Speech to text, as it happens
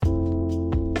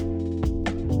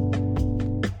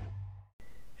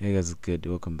Hey guys, it's good.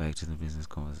 Welcome back to the Business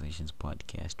Conversations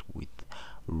podcast with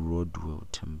Rodwell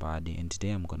Tambadi. And today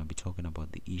I'm going to be talking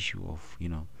about the issue of,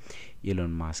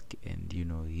 Elon Musk and,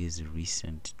 his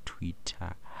recent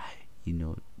Twitter, you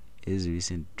know, his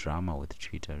recent drama with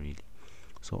Twitter, really.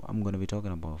 So I'm going to be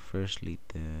talking about firstly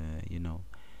the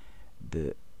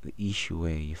the issue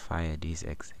where he fired his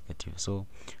executive. So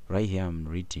right here I'm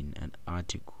reading an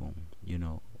article,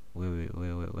 where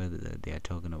they are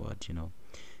talking about,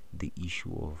 the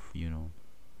issue of,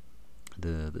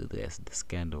 the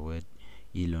scandal where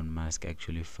Elon Musk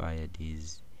actually fired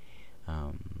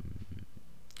um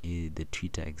the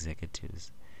Twitter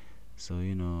executives. So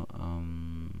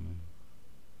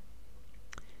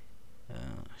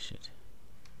shit.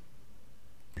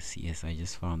 Yes, I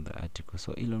just found the article.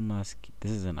 So Elon Musk,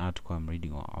 this is an article I'm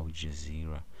reading on Al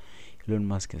Jazeera. Elon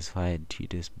Musk has fired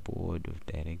Twitter's board of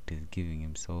directors, giving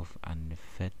himself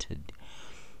unfettered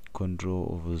control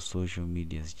over social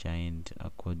media's giant,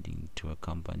 according to a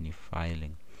company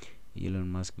filing. Elon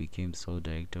Musk became sole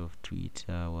director of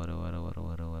Twitter.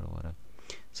 Wada.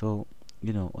 So,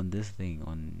 on this thing,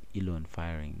 on Elon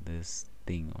firing this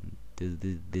thing, on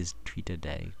this Twitter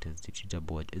directors, the Twitter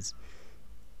board, is,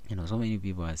 so many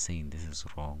people are saying this is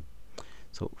wrong.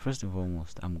 So, first and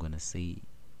foremost, I'm gonna say,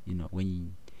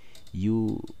 when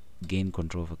you gain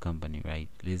control of a company, right?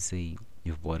 Let's say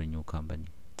you've bought a new company.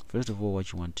 First of all,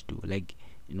 what you want to do, like,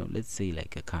 let's say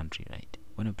like a country, right?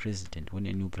 When a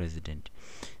new president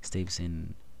steps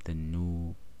in the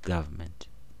new government,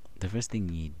 the first thing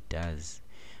he does,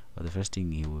 or the first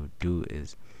thing he will do,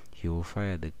 is he will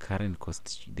fire the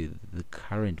the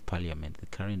current parliament, the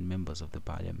current members of the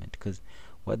parliament, because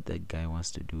what that guy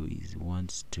wants to do is he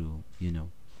wants to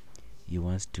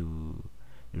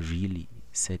really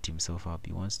set himself up.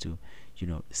 He wants to,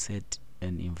 set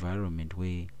an environment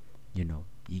where,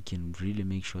 he can really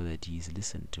make sure that he is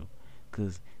listened to.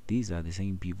 Because these are the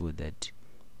same people that,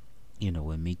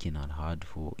 were making it hard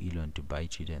for Elon to buy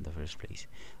Twitter in the first place.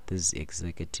 These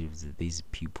executives, these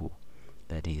people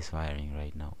that he is firing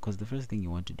right now. Because the first thing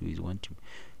you want to do is you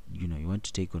want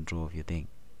to take control of your thing.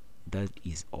 That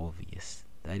is obvious.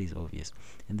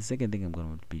 And the second thing I'm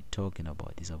going to be talking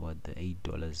about is about the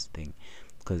 $8 thing,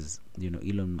 because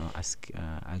Elon Musk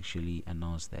actually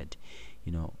announced that,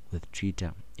 with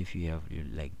Twitter, if you have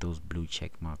like those blue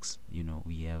check marks,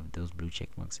 we have those blue check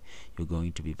marks, you're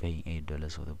going to be paying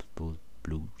 $8 for those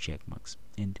blue check marks.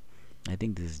 And I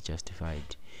think this is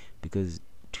justified, because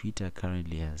Twitter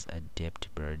currently has a debt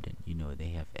burden. They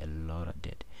have a lot of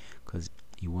debt, because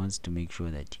he wants to make sure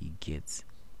that he gets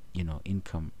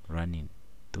income running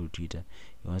through Twitter.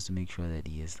 He wants to make sure that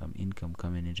he has some income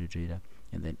coming into Twitter,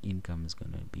 and that income is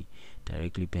gonna be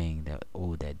directly paying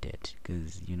all that debt.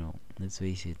 Because let's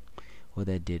face it, all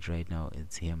that debt right now,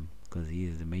 it's him, because he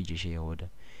is the major shareholder.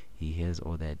 He has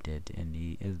all that debt, and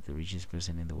he is the richest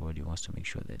person in the world. He wants to make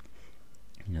sure that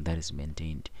that is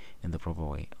maintained in the proper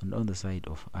way. And on the side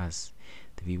of us,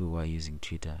 the people who are using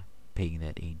Twitter, paying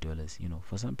that $8,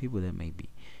 for some people that may be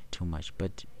too much,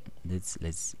 but let's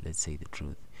say the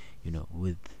truth.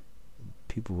 With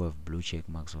people who have blue check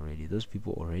marks already, those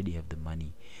people already have the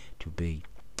money to pay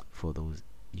for those,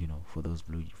 for those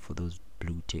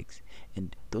blue ticks.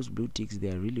 And those blue ticks, they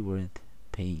are really worth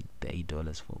paying the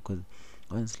 $8 for. Because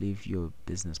honestly, if you're a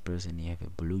business person, you have a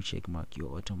blue check mark,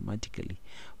 you're automatically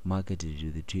marketed to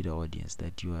the Twitter audience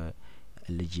that you are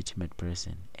a legitimate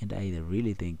person. And I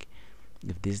really think,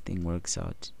 if this thing works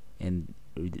out, and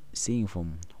seeing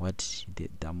from what the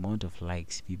amount of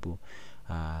likes people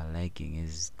liking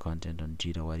his content on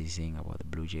Twitter, what he's saying about the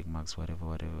blue check marks,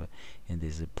 whatever, and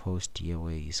there's a post here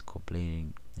where he's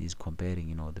comparing,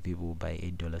 the people who buy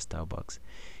 $8 Starbucks,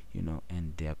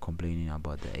 and they are complaining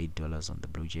about the $8 on the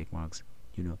blue check marks.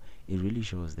 It really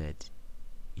shows that,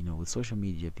 with social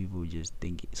media, people just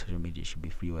think social media should be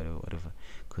free, whatever,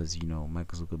 because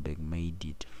Mark Zuckerberg made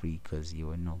it free because he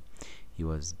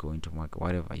was going to market,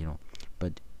 whatever,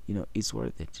 but it's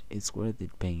worth it. It's worth it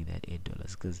paying that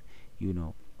 $8, because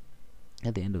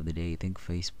at the end of the day, I think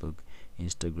Facebook,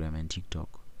 Instagram, and TikTok,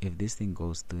 if this thing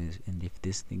goes through, and if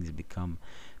this thing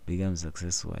becomes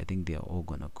successful, I think they are all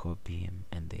gonna copy him,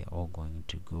 and they are all going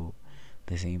to go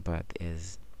the same path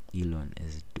as Elon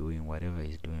is doing, whatever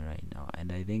he's doing right now.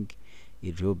 And I think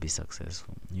it will be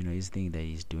successful. His thing that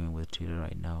he's doing with Twitter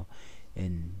right now,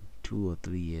 in 2 or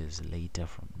 3 years later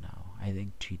from now, I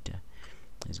think Twitter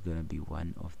is going to be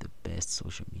one of the best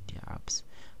social media apps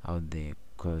out there,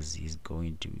 because he's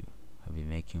going to be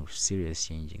making serious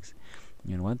changes.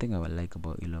 One thing I would like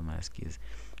about Elon Musk is,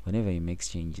 whenever he makes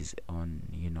changes on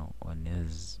on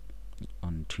his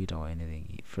on Twitter or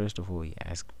anything, first of all he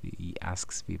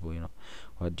asks people,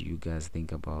 what do you guys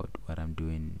think about what I'm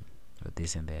doing, or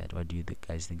this and that? What do you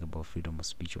guys think about freedom of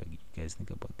speech? What do you guys think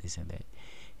about this and that?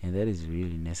 And that is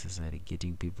really necessary,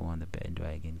 getting people on the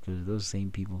bandwagon, because those same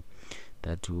people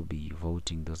that will be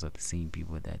voting, those are the same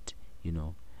people that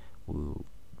will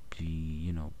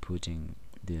be putting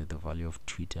the value of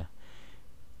Twitter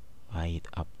high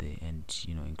up there, and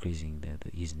increasing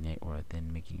his net worth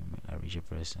and making him a richer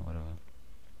person, whatever.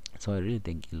 So I really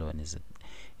think Elon is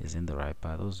in the right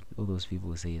path. All those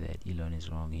people say that Elon is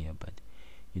wrong here, but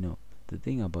you know the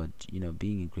thing about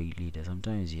being a great leader,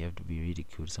 sometimes you have to be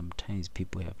ridiculed, sometimes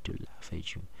people have to laugh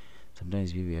at you,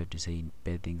 sometimes people have to say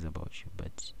bad things about you,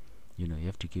 but you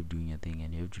have to keep doing your thing,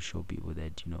 and you have to show people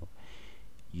that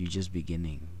you're just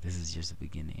beginning. This is just the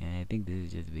beginning, and I think this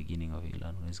is just the beginning of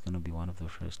Elon, who is going to be one of the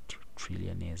first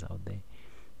trillionaires out there.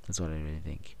 That's what I really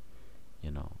think.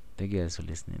 Thank you guys for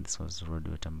listening. This was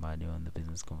Rodeo Tambadi on the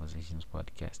Business Conversations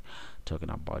podcast, talking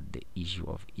about the issue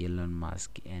of Elon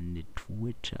Musk and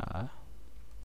Twitter.